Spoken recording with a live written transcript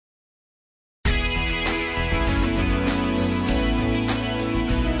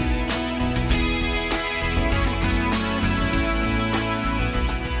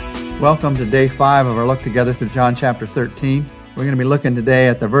Welcome to day 5 of our look together through John chapter 13. We're going to be looking today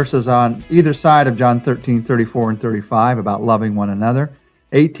at the verses on either side of John 13, 34, and 35 about loving one another,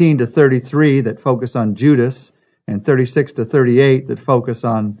 18 to 33 that focus on Judas, and 36 to 38 that focus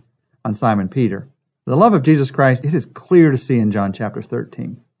on Simon Peter. The love of Jesus Christ, it is clear to see in John chapter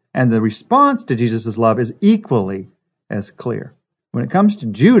 13. And the response to Jesus' love is equally as clear. When it comes to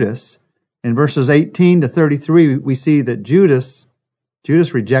Judas, in verses 18 to 33, we see that Judas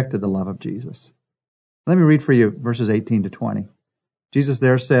rejected the love of Jesus. Let me read for you verses 18 to 20. Jesus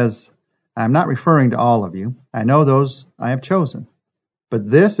there says, I am not referring to all of you. I know those I have chosen.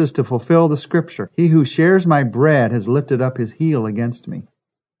 But this is to fulfill the scripture. He who shares my bread has lifted up his heel against me.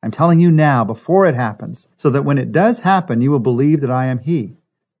 I'm telling you now, before it happens, so that when it does happen, you will believe that I am he.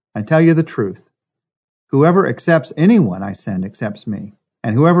 I tell you the truth. Whoever accepts anyone I send accepts me.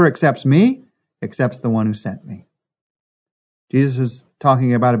 And whoever accepts me accepts the one who sent me. Jesus is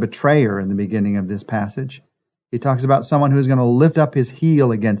talking about a betrayer in the beginning of this passage. He talks about someone who's going to lift up his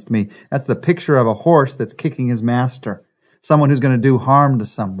heel against me. That's the picture of a horse that's kicking his master. Someone who's going to do harm to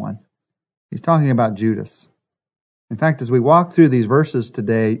someone. He's talking about Judas. In fact, as we walk through these verses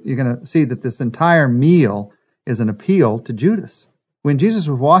today, you're going to see that this entire meal is an appeal to Judas. When Jesus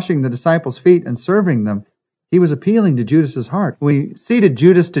was washing the disciples' feet and serving them, he was appealing to Judas's heart. When we seated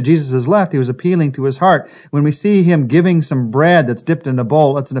Judas to Jesus' left, he was appealing to his heart. When we see him giving some bread that's dipped in a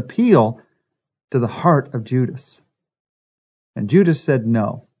bowl, it's an appeal to the heart of Judas. And Judas said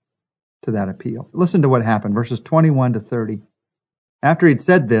no to that appeal. Listen to what happened, verses 21 to 30. After he'd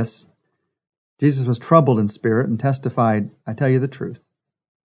said this, Jesus was troubled in spirit and testified, I tell you the truth.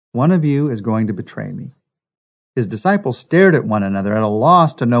 One of you is going to betray me. His disciples stared at one another at a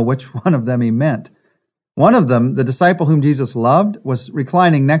loss to know which one of them he meant. One of them, the disciple whom Jesus loved, was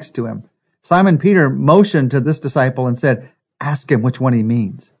reclining next to him. Simon Peter motioned to this disciple and said, ask him which one he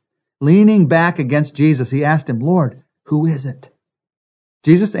means. Leaning back against Jesus, he asked him, Lord, who is it?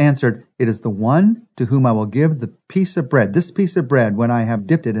 Jesus answered, it is the one to whom I will give the piece of bread, this piece of bread, when I have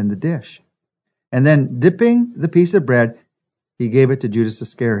dipped it in the dish. And then, dipping the piece of bread, he gave it to Judas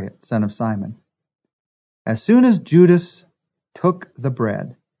Iscariot, son of Simon. As soon as Judas took the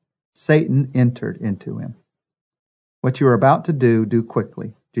bread, Satan entered into him. What you are about to do, do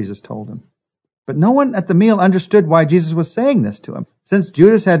quickly, Jesus told him. But no one at the meal understood why Jesus was saying this to him. Since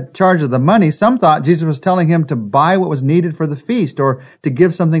Judas had charge of the money, some thought Jesus was telling him to buy what was needed for the feast or to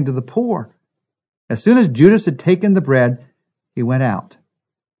give something to the poor. As soon as Judas had taken the bread, he went out,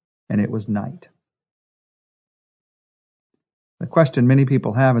 and it was night. The question many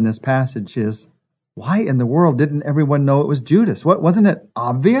people have in this passage is, why in the world didn't everyone know it was Judas? Wasn't it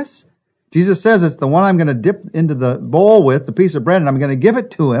obvious? Jesus says it's the one I'm going to dip into the bowl with, the piece of bread, and I'm going to give it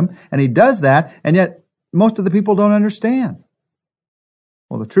to him. And he does that, and yet most of the people don't understand.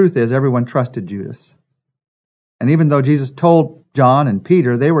 Well, the truth is everyone trusted Judas. And even though Jesus told John and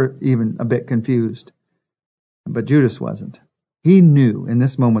Peter, they were even a bit confused. But Judas wasn't. He knew in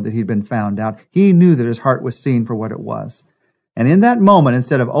this moment that he'd been found out. He knew that his heart was seen for what it was. And in that moment,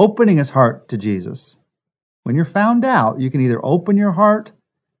 instead of opening his heart to Jesus, when you're found out, you can either open your heart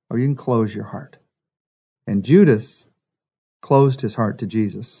or you can close your heart. And Judas closed his heart to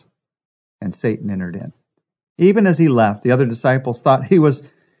Jesus, and Satan entered in. Even as he left, the other disciples thought he was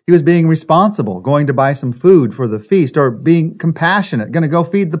being responsible, going to buy some food for the feast, or being compassionate, going to go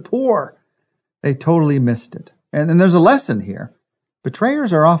feed the poor. They totally missed it. And there's a lesson here.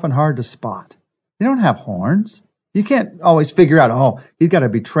 Betrayers are often hard to spot. They don't have horns. You can't always figure out, oh, he's got a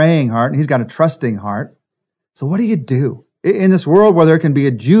betraying heart and he's got a trusting heart. So what do you do? In this world where there can be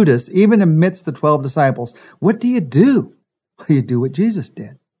a Judas, even amidst the 12 disciples, what do? You do what Jesus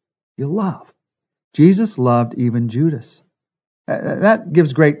did. You love. Jesus loved even Judas. That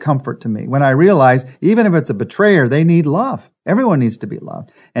gives great comfort to me when I realize even if it's a betrayer, they need love. Everyone needs to be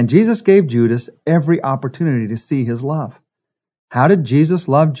loved. And Jesus gave Judas every opportunity to see his love. How did Jesus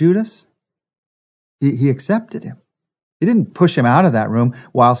love Judas? He accepted him. He didn't push him out of that room.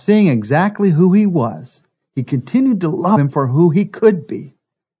 While seeing exactly who he was, he continued to love him for who he could be.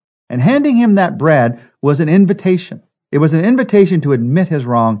 And handing him that bread was an invitation. It was an invitation to admit his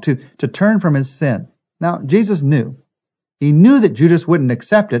wrong, to turn from his sin. Now, Jesus knew. He knew that Judas wouldn't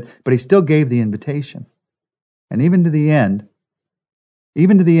accept it, but he still gave the invitation. And even to the end,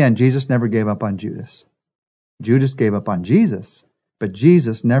 Jesus never gave up on Judas. Judas gave up on Jesus, but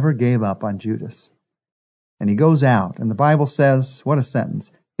Jesus never gave up on Judas. And he goes out, and the Bible says, what a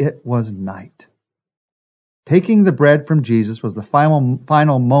sentence, it was night. Taking the bread from Jesus was the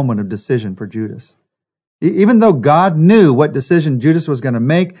final moment of decision for Judas. Even though God knew what decision Judas was going to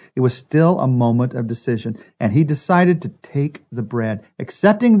make, it was still a moment of decision. And he decided to take the bread,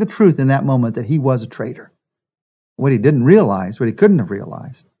 accepting the truth in that moment that he was a traitor. What he didn't realize, what he couldn't have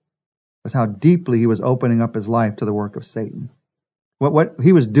realized, was how deeply he was opening up his life to the work of Satan. What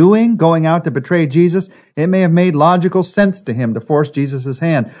he was doing, going out to betray Jesus, it may have made logical sense to him to force Jesus'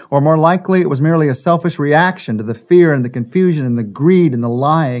 hand, or more likely it was merely a selfish reaction to the fear and the confusion and the greed and the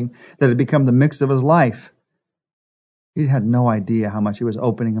lying that had become the mix of his life. He had no idea how much he was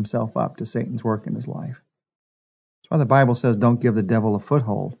opening himself up to Satan's work in his life. That's why the Bible says don't give the devil a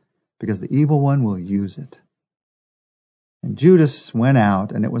foothold, because the evil one will use it. And Judas went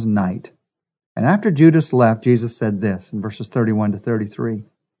out, and it was night. And after Judas left, Jesus said this in verses 31 to 33.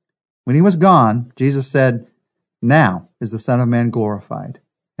 When he was gone, Jesus said, "Now is the Son of Man glorified,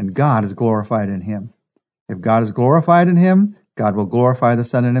 and God is glorified in him. If God is glorified in him, God will glorify the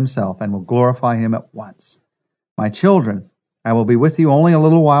Son in himself, and will glorify him at once. My children, I will be with you only a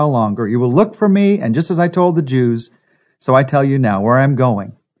little while longer. You will look for me, and just as I told the Jews, so I tell you now, where I am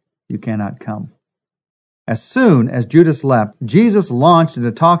going, you cannot come." As soon as Judas left, Jesus launched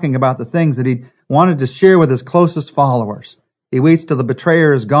into talking about the things that he wanted to share with his closest followers. He waits till the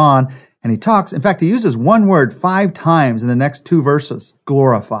betrayer is gone, and he talks. In fact, he uses one word 5 times in the next 2 verses,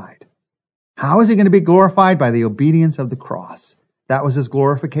 glorified. How is he going to be glorified? By the obedience of the cross. That was his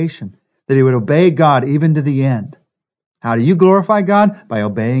glorification, that he would obey God even to the end. How do you glorify God? By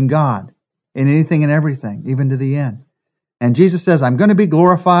obeying God in anything and everything, even to the end. And Jesus says, I'm going to be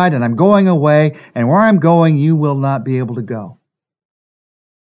glorified, and I'm going away, and where I'm going, you will not be able to go.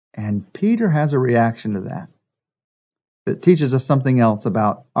 And Peter has a reaction to that teaches us something else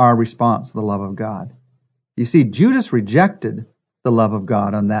about our response to the love of God. You see, Judas rejected the love of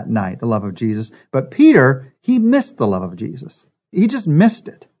God on that night, the love of Jesus, but Peter, he missed the love of Jesus. He just missed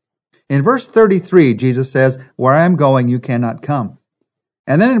it. In verse 33, Jesus says, where I am going, you cannot come.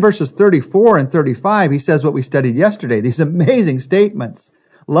 And then in verses 34 and 35, he says what we studied yesterday, these amazing statements.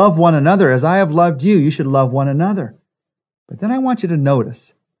 Love one another as I have loved you, you should love one another. But then I want you to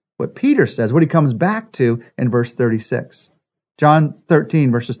notice what Peter says, what he comes back to in verse 36. John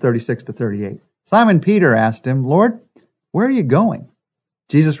 13, verses 36 to 38. Simon Peter asked him, Lord, where are you going?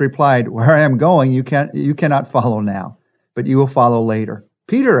 Jesus replied, where I am going, you cannot follow now, but you will follow later.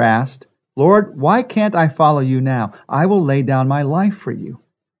 Peter asked, Lord, why can't I follow you now? I will lay down my life for you.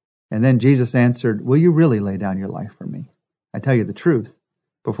 And then Jesus answered, will you really lay down your life for me? I tell you the truth.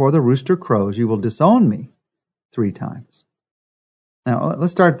 Before the rooster crows, you will disown me 3 times. Now,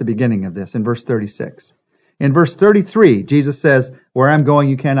 let's start at the beginning of this in verse 36. In verse 33, Jesus says, where I'm going,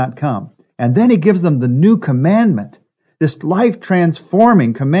 you cannot come. And then he gives them the new commandment, this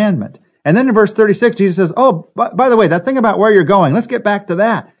life-transforming commandment. And then in verse 36, Jesus says, oh, by the way, that thing about where you're going, let's get back to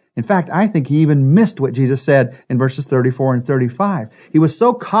that. In fact, I think he even missed what Jesus said in verses 34 and 35. He was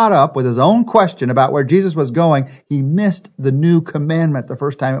so caught up with his own question about where Jesus was going, he missed the new commandment the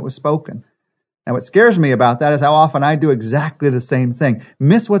first time it was spoken. And what scares me about that is how often I do exactly the same thing.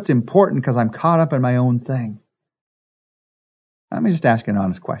 Miss what's important because I'm caught up in my own thing. Let me just ask you an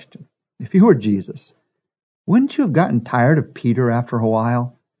honest question. If you were Jesus, wouldn't you have gotten tired of Peter after a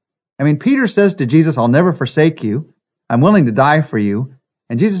while? I mean, Peter says to Jesus, I'll never forsake you. I'm willing to die for you.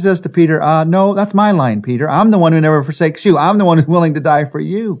 And Jesus says to Peter, no, that's my line, Peter. I'm the one who never forsakes you. I'm the one who's willing to die for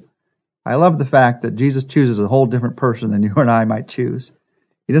you. I love the fact that Jesus chooses a whole different person than you and I might choose.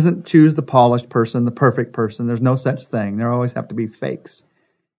 He doesn't choose the polished person, the perfect person. There's no such thing. There always have to be fakes.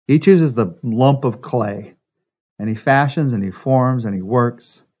 He chooses the lump of clay, and he fashions and he forms and he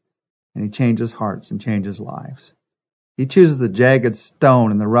works, and he changes hearts and changes lives. He chooses the jagged stone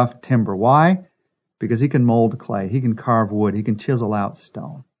and the rough timber. Why? Because he can mold clay, he can carve wood, he can chisel out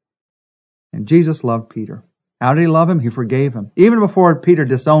stone. And Jesus loved Peter. How did he love him? He forgave him. Even before Peter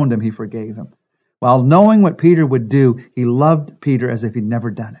disowned him, he forgave him. While knowing what Peter would do, he loved Peter as if he'd never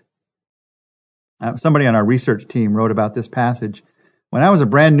done it. Somebody on our research team wrote about this passage. When I was a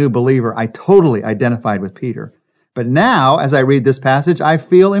brand new believer, I totally identified with Peter. But now, as I read this passage, I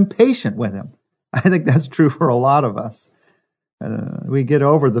feel impatient with him. I think that's true for a lot of us. We get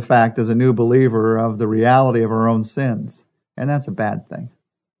over the fact as a new believer of the reality of our own sins. And that's a bad thing.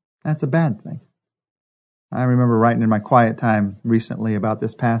 That's a bad thing. I remember writing in my quiet time recently about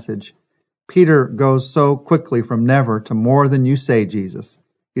this passage. Peter goes so quickly from never to more than you say, Jesus.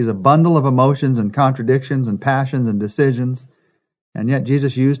 He's a bundle of emotions and contradictions and passions and decisions. And yet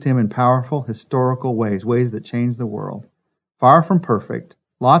Jesus used him in powerful, historical ways, ways that changed the world. Far from perfect,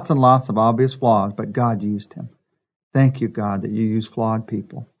 lots and lots of obvious flaws, but God used him. Thank you, God, that you use flawed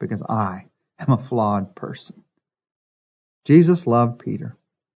people, because I am a flawed person. Jesus loved Peter.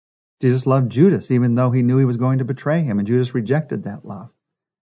 Jesus loved Judas, even though he knew he was going to betray him, and Judas rejected that love.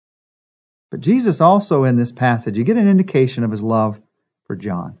 But Jesus also, in this passage, you get an indication of his love for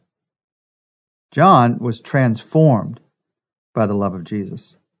John. John was transformed by the love of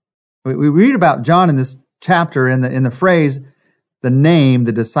Jesus. We read about John in this chapter in the phrase, the name,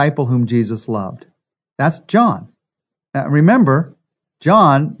 the disciple whom Jesus loved. That's John. Now remember,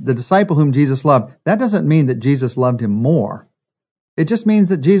 John, the disciple whom Jesus loved, that doesn't mean that Jesus loved him more. It just means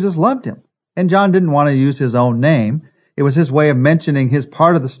that Jesus loved him. And John didn't want to use his own name. It was his way of mentioning his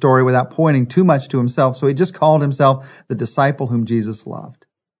part of the story without pointing too much to himself. So he just called himself the disciple whom Jesus loved.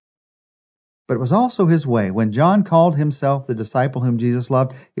 But it was also his way. When John called himself the disciple whom Jesus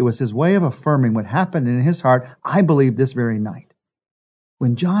loved, it was his way of affirming what happened in his heart, I believe, this very night.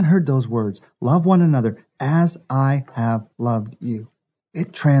 When John heard those words, love one another as I have loved you,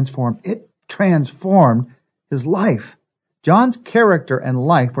 it transformed his life. John's character and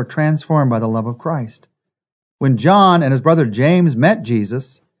life were transformed by the love of Christ. When John and his brother James met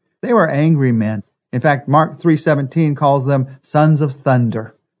Jesus, they were angry men. In fact, Mark 3:17 calls them sons of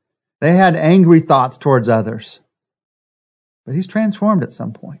thunder. They had angry thoughts towards others. But he's transformed at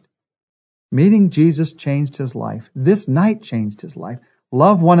some point. Meeting Jesus changed his life. This night changed his life.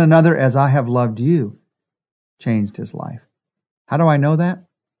 Love one another as I have loved you changed his life. How do I know that?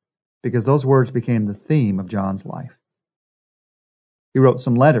 Because those words became the theme of John's life. He wrote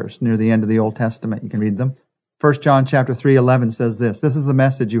some letters near the end of the Old Testament. You can read them. 1 John chapter 3:11 says this is the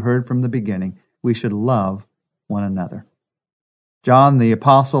message you heard from the beginning. We should love one another. John, the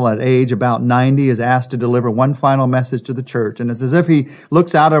apostle, at age about 90, is asked to deliver one final message to the church. And it's as if he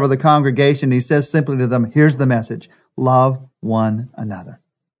looks out over the congregation and he says simply to them, here's the message. Love one another.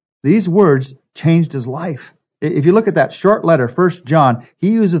 These words changed his life. If you look at that short letter, 1 John,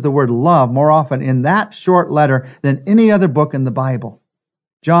 he uses the word love more often in that short letter than any other book in the Bible.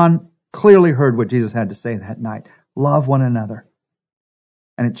 John clearly heard what Jesus had to say that night. Love one another.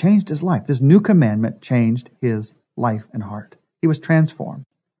 And it changed his life. This new commandment changed his life and heart. He was transformed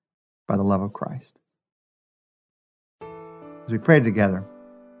by the love of Christ. As we pray together,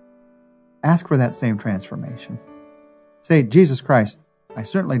 ask for that same transformation. Say, Jesus Christ, I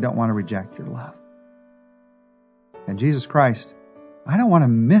certainly don't want to reject your love. And Jesus Christ, I don't want to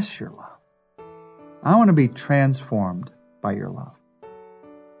miss your love. I want to be transformed by your love.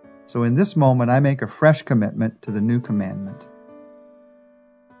 So in this moment, I make a fresh commitment to the new commandment.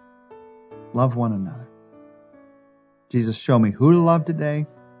 Love one another. Jesus, show me who to love today.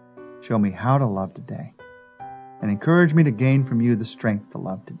 Show me how to love today. And encourage me to gain from you the strength to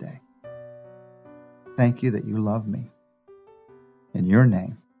love today. Thank you that you love me. In your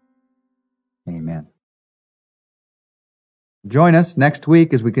name, amen. Join us next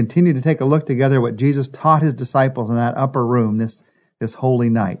week as we continue to take a look together at what Jesus taught his disciples in that upper room this holy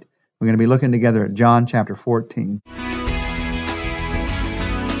night. We're going to be looking together at John chapter 14.